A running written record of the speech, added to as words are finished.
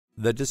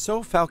The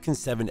Dassault Falcon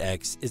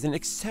 7X is an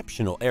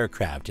exceptional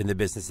aircraft in the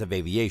business of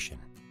aviation.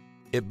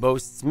 It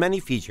boasts many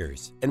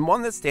features, and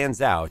one that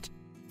stands out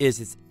is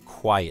its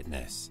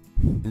quietness.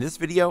 In this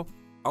video,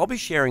 I'll be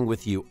sharing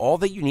with you all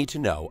that you need to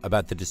know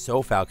about the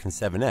Dassault Falcon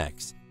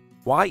 7X,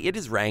 why it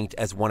is ranked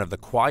as one of the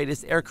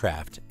quietest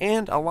aircraft,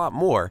 and a lot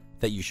more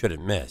that you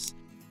shouldn't miss.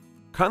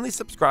 Kindly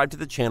subscribe to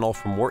the channel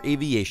for more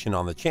aviation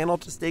on the channel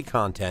to stay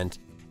content,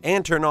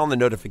 and turn on the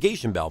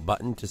notification bell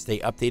button to stay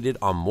updated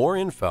on more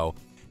info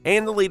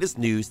and the latest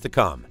news to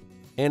come,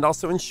 and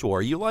also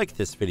ensure you like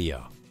this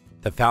video.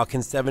 The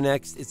Falcon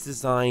 7X is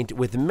designed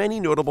with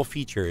many notable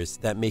features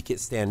that make it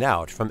stand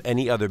out from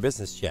any other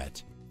business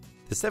jet.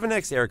 The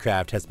 7X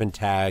aircraft has been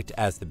tagged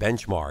as the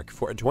benchmark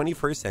for a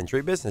 21st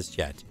century business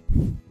jet.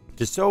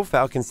 Dassault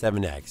Falcon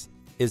 7X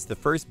is the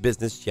first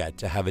business jet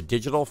to have a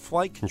digital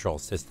flight control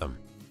system.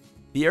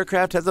 The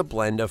aircraft has a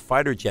blend of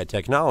fighter jet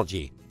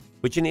technology,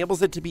 which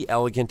enables it to be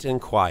elegant and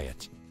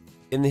quiet.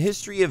 In the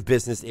history of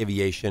business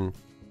aviation,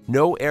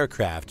 no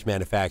aircraft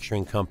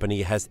manufacturing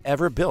company has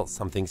ever built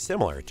something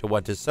similar to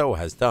what Dassault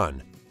has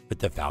done with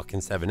the Falcon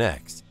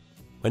 7X.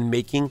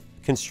 When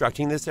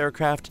constructing this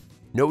aircraft,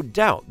 no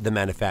doubt the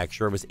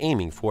manufacturer was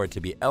aiming for it to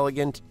be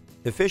elegant,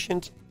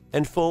 efficient,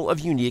 and full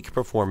of unique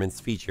performance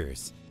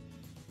features.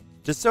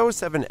 Dassault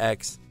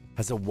 7X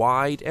has a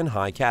wide and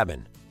high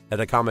cabin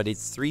that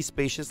accommodates 3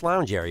 spacious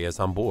lounge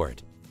areas on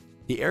board.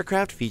 The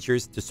aircraft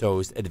features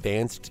Dassault's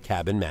advanced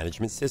cabin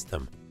management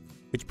system,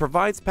 which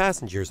provides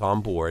passengers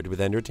on board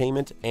with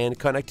entertainment and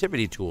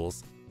connectivity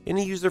tools in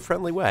a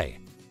user-friendly way.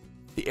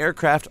 The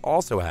aircraft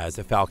also has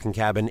a Falcon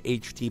Cabin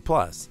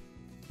HT+,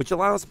 which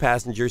allows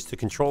passengers to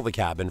control the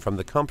cabin from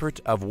the comfort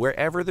of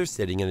wherever they're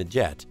sitting in a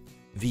jet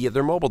via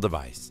their mobile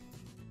device.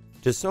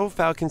 Dassault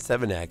Falcon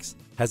 7X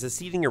has a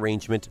seating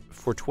arrangement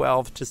for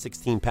 12 to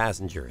 16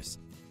 passengers.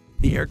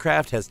 The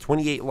aircraft has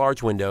 28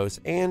 large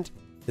windows, and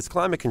its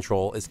climate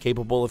control is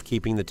capable of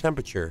keeping the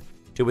temperature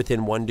to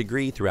within 1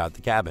 degree throughout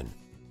the cabin,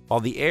 while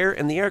the air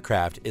in the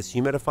aircraft is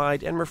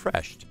humidified and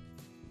refreshed.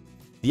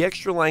 The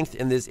extra length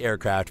in this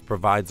aircraft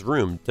provides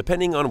room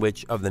depending on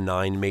which of the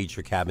 9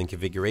 major cabin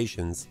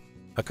configurations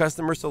a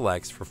customer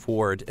selects for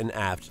forward and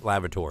aft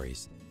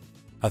lavatories,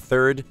 a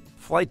third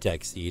flight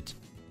deck seat,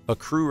 a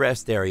crew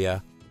rest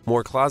area,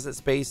 more closet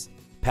space,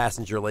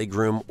 passenger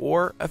legroom,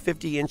 or a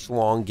 50-inch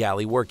long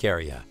galley work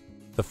area.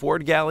 The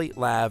forward galley,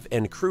 lav,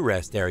 and crew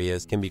rest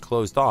areas can be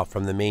closed off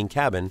from the main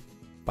cabin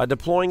by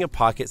deploying a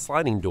pocket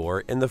sliding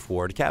door in the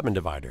forward cabin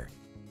divider.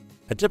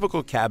 A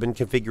typical cabin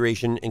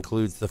configuration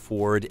includes the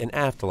forward and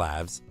aft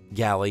lavs,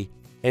 galley,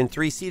 and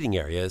 3 seating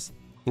areas,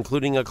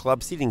 including a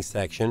club seating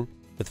section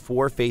with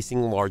 4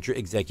 facing larger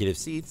executive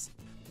seats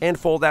and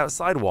fold-out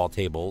sidewall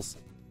tables,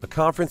 a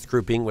conference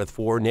grouping with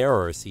 4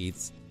 narrower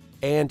seats,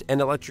 and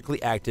an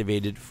electrically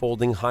activated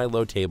folding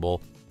high-low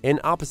table in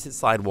opposite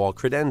sidewall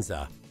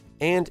credenza,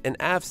 and an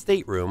aft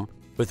stateroom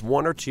with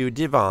 1 or 2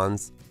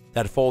 divans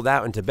that fold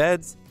out into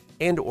beds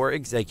and/or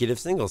executive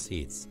single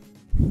seats.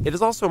 It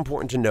is also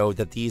important to note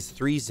that these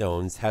 3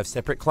 zones have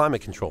separate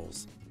climate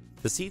controls.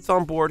 The seats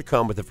on board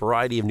come with a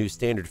variety of new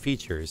standard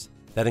features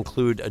that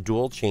include a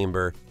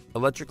dual-chamber,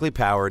 electrically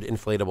powered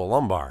inflatable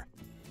lumbar.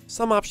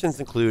 Some options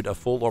include a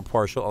full or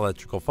partial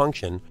electrical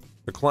function,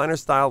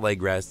 recliner-style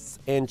leg rests,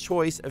 and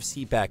choice of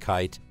seat back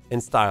height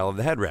and style of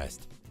the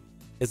headrest.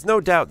 It's no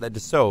doubt that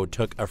Dassault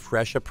took a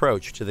fresh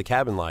approach to the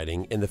cabin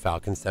lighting in the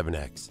Falcon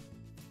 7X.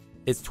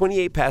 Its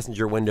 28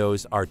 passenger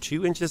windows are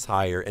 2 inches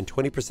higher and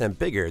 20%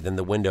 bigger than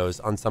the windows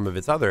on some of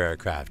its other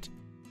aircraft,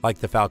 like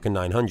the Falcon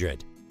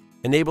 900,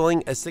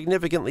 enabling a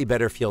significantly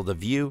better field of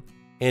view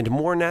and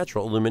more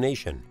natural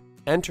illumination.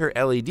 Enter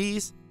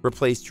LEDs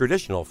replace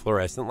traditional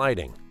fluorescent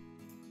lighting.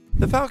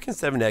 The Falcon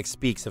 7X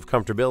speaks of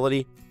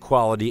comfortability,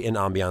 quality, and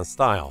ambiance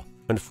style.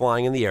 When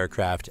flying in the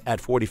aircraft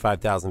at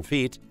 45,000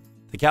 feet,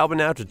 the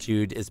cabin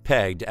altitude is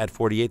pegged at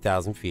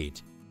 48,000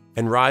 feet,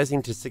 and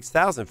rising to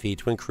 6,000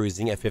 feet when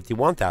cruising at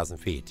 51,000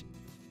 feet.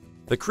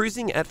 The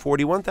cruising at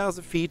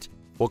 41,000 feet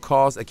will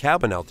cause a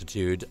cabin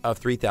altitude of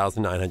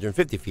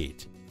 3,950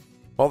 feet.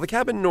 While the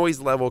cabin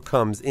noise level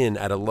comes in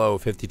at a low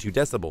 52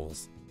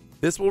 decibels,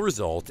 this will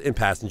result in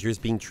passengers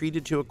being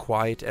treated to a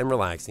quiet and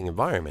relaxing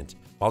environment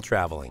while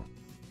traveling.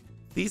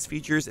 These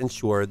features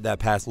ensure that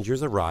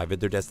passengers arrive at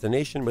their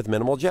destination with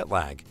minimal jet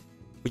lag,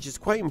 which is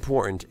quite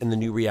important in the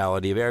new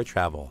reality of air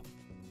travel.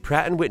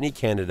 Pratt & Whitney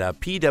Canada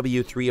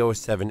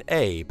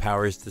PW307A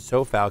powers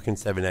Dassault Falcon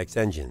 7X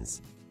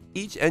engines.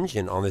 Each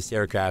engine on this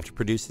aircraft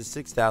produces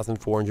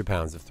 6,400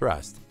 pounds of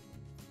thrust.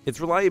 Its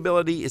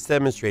reliability is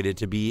demonstrated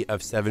to be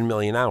of 7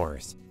 million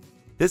hours.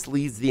 This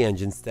leads the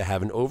engines to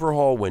have an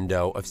overhaul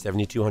window of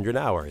 7,200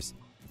 hours,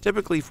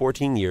 typically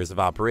 14 years of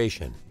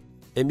operation.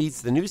 It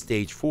meets the new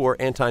Stage 4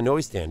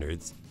 anti-noise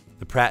standards.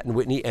 The Pratt &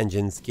 Whitney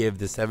engines give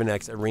the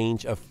 7X a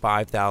range of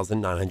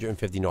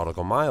 5,950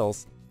 nautical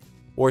miles,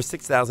 or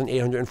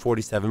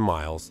 6,847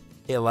 miles,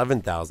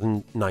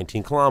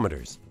 11,019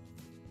 kilometers,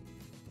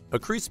 a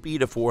cruise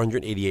speed of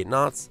 488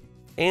 knots,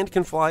 and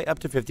can fly up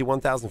to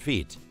 51,000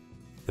 feet.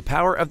 The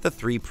power of the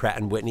 3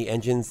 Pratt & Whitney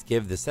engines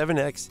give the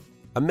 7X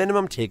a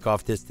minimum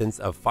takeoff distance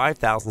of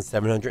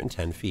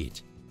 5,710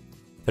 feet.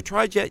 The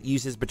trijet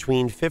uses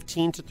between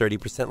 15 to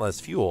 30% less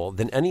fuel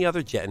than any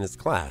other jet in its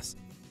class,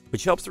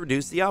 which helps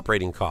reduce the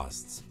operating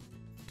costs.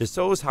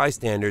 Dassault's high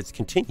standards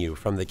continue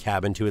from the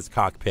cabin to its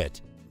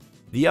cockpit.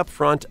 The up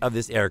front of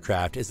this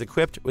aircraft is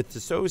equipped with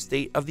Dassault's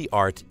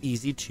state-of-the-art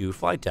Easy-2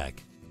 flight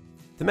deck.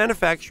 The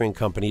manufacturing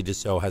company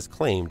Dassault has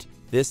claimed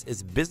this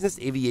is business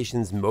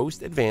aviation's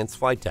most advanced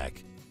flight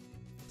deck.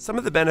 Some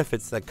of the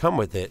benefits that come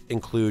with it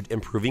include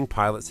improving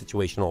pilot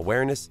situational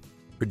awareness,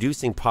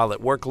 reducing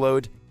pilot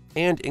workload,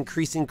 and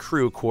increasing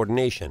crew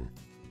coordination.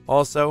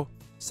 Also,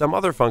 some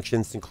other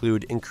functions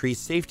include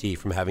increased safety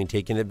from having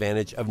taken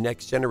advantage of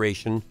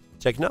next-generation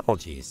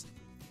technologies.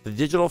 The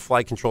digital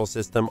flight control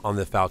system on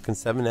the Falcon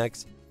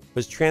 7X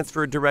was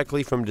transferred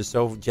directly from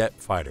Dassault jet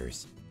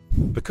fighters.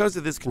 Because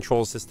of this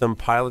control system,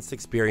 pilots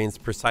experience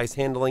precise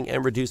handling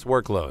and reduced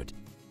workload.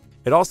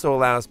 It also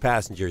allows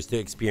passengers to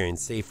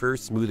experience safer,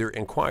 smoother,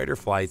 and quieter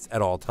flights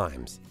at all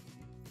times.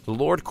 The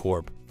Lord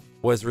Corp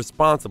was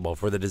responsible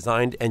for the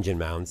designed engine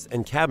mounts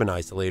and cabin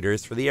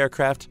isolators for the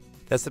aircraft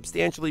that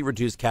substantially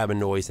reduce cabin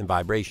noise and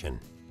vibration.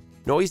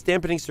 Noise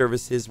dampening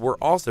surfaces were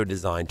also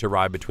designed to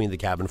ride between the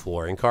cabin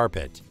floor and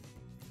carpet.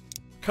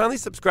 Kindly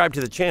subscribe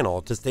to the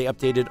channel to stay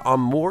updated on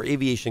more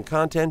aviation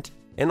content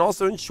and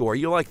also ensure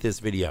you like this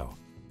video.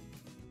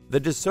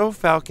 The Dassault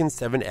Falcon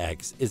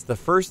 7X is the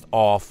first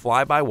all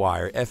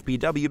fly-by-wire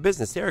FBW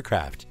business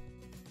aircraft.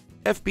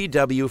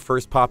 FBW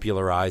first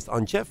popularized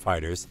on jet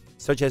fighters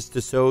such as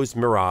Dassault's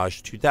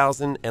Mirage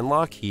 2000 and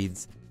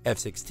Lockheed's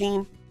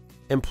F-16,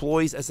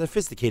 employs a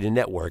sophisticated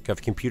network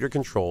of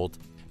computer-controlled,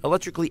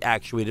 electrically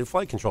actuated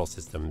flight control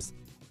systems,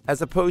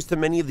 as opposed to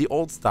many of the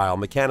old-style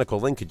mechanical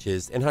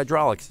linkages and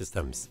hydraulic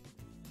systems.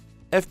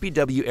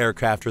 FBW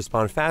aircraft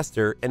respond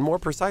faster and more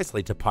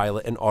precisely to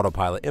pilot and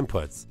autopilot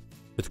inputs,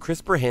 with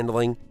crisper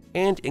handling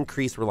and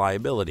increased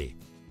reliability.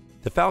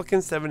 The Falcon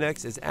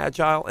 7X is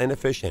agile and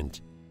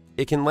efficient.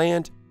 It can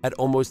land at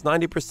almost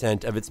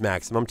 90% of its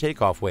maximum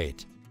takeoff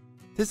weight.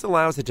 This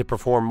allows it to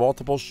perform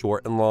multiple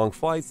short and long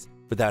flights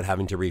without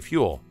having to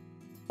refuel.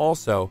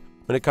 Also,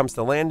 when it comes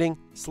to landing,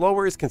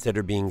 slower is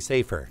considered being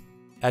safer.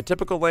 At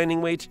typical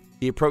landing weight,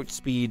 the approach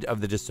speed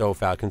of the Dassault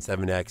Falcon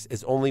 7X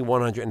is only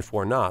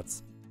 104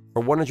 knots,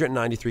 or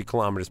 193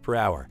 kilometers per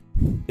hour.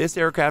 This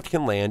aircraft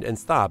can land and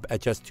stop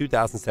at just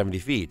 2,070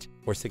 feet,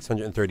 or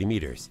 630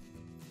 meters.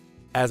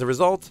 As a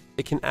result,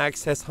 it can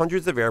access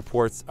hundreds of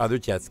airports other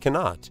jets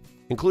cannot,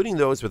 including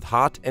those with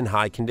hot and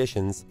high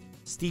conditions,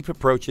 steep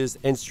approaches,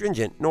 and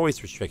stringent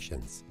noise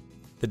restrictions.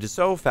 The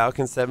Dassault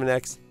Falcon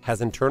 7X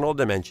has internal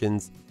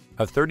dimensions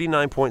of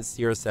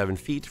 39.07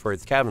 feet for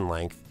its cabin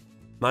length,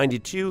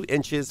 92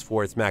 inches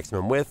for its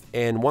maximum width,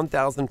 and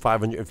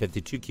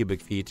 1,552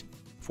 cubic feet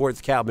for its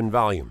cabin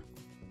volume,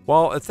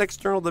 while its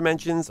external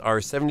dimensions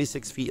are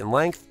 76 feet in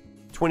length,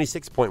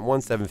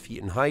 26.17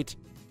 feet in height,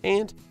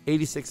 and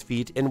 86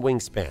 feet in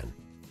wingspan.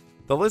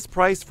 The list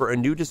price for a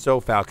new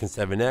Dassault Falcon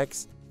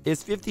 7X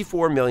is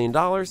 $54 million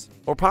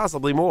or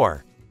possibly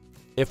more.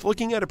 If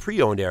looking at a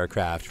pre-owned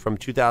aircraft from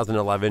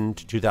 2011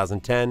 to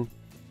 2010,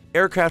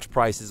 aircraft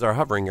prices are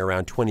hovering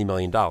around $20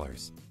 million.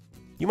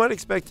 You might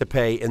expect to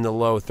pay in the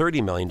low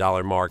 $30 million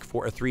mark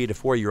for a 3 to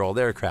 4 year old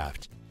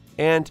aircraft.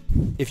 And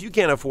if you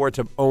can't afford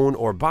to own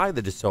or buy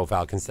the Dassault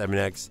Falcon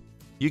 7X,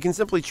 you can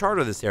simply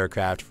charter this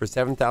aircraft for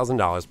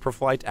 $7,000 per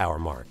flight hour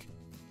mark.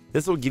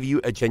 This will give you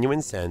a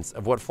genuine sense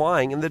of what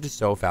flying in the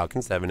Dassault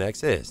Falcon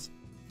 7X is.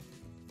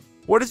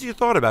 What is your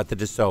thought about the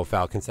Dassault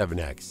Falcon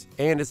 7X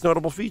and its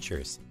notable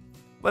features?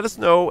 Let us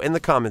know in the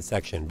comment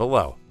section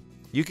below.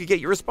 You could get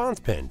your response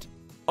pinned.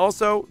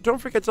 Also, don't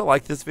forget to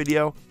like this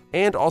video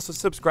and also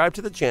subscribe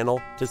to the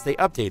channel to stay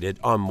updated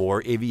on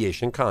more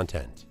aviation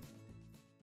content.